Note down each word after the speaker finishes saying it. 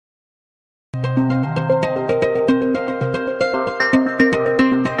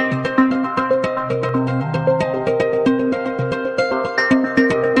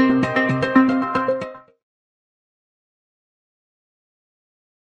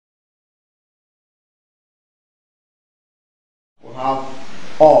We have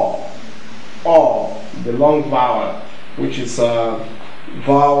the long vowel, which is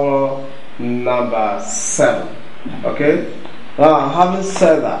vowel number 7. Okay? Now, having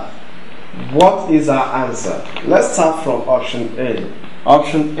said that, what is our answer? Let's start from option A.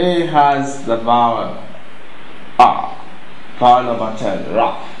 Option A has the vowel R. Vowel number 10,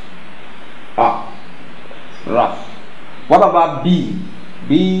 rough. R. Rough. What about B?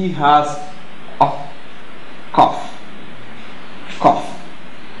 B has cough. Cough.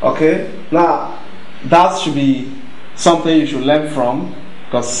 Okay? Now, that should be something you should learn from,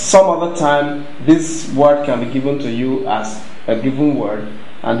 because some other time this word can be given to you as a given word,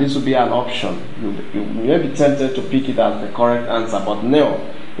 and this will be an option. You may be tempted to pick it as the correct answer, but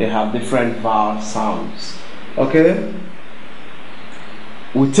no, they have different vowel sounds. Okay?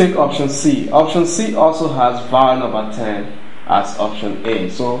 We take option C. Option C also has vowel number 10 as option A,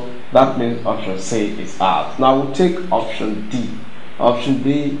 so that means option C is out. Now we'll take option D. Option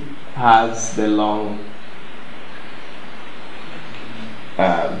D has the long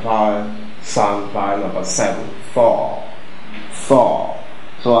vowel sound, vowel number 7, for. So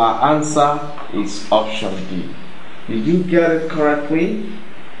our answer is option D. Did you get it correctly?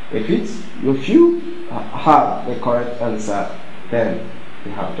 If you have the correct answer, then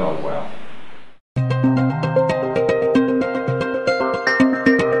you have done well.